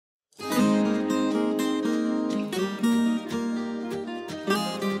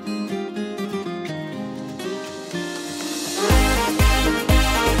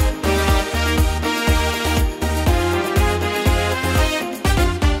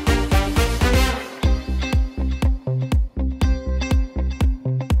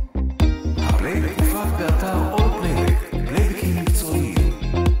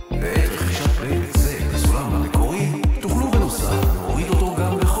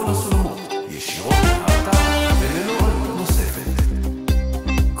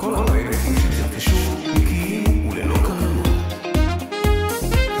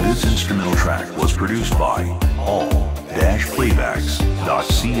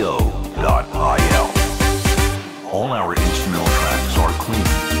All our instrumental tracks are clean,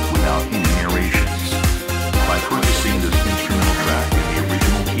 without any narrations. By purchasing this instrumental track in the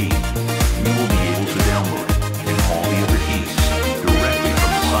original key, you will be able to download it and all the other keys directly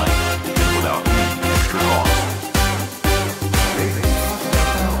from the site and without any extra cost.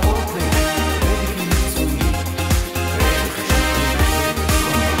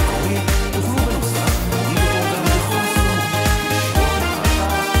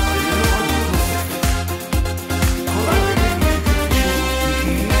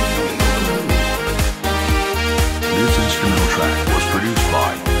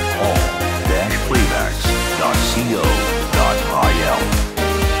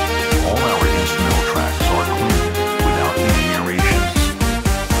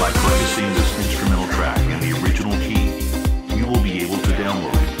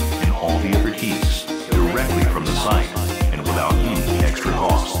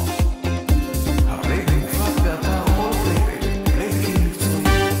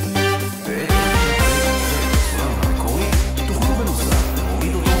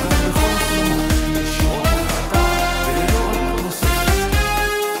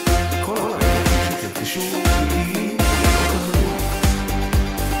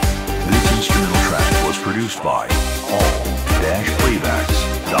 Produced by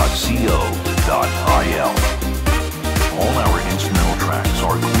all-playbacks.co.il. All our instrumental tracks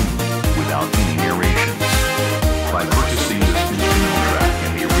are clean, without any narrations. By purchasing this instrumental track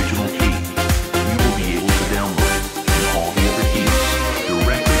in the original key, you will be able to download it and all the other keys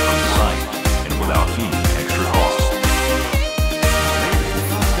directly from the site and without any extra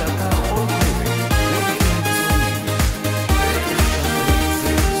cost.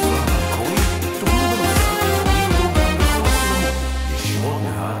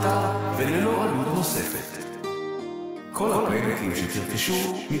 כל הפלייבקים שתרכשיו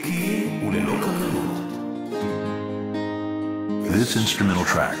נקיים וללא קרנות. This instrumental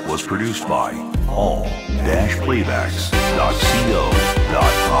track was produced by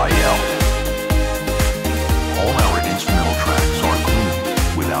all-playbacks.co.il. All our instrumental tracks are clean,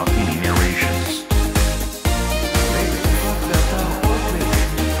 without any narrations.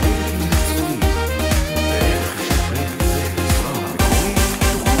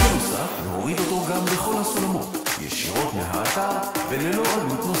 וללא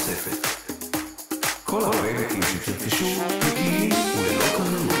עלות נוספת. כל הפלייבקים שתרכשיו נקיים וללא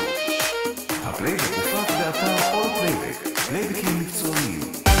קרנות. הפלייבק הופק באתר All Playback, פלייבקים מקצועיים.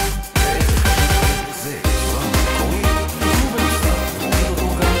 זה בצורה מקורית, ובנוסף נוריד אותו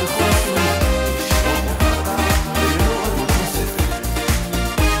גם בכל הסולמות, ישירות מהאתר וללא עלות נוספת.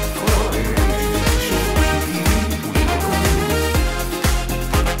 כל הפלייבקים שתרכשיו נקיים וללא קרנות.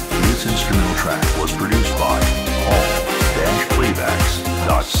 This instrumental track was produced by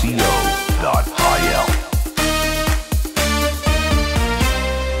all-playbacks.co.il.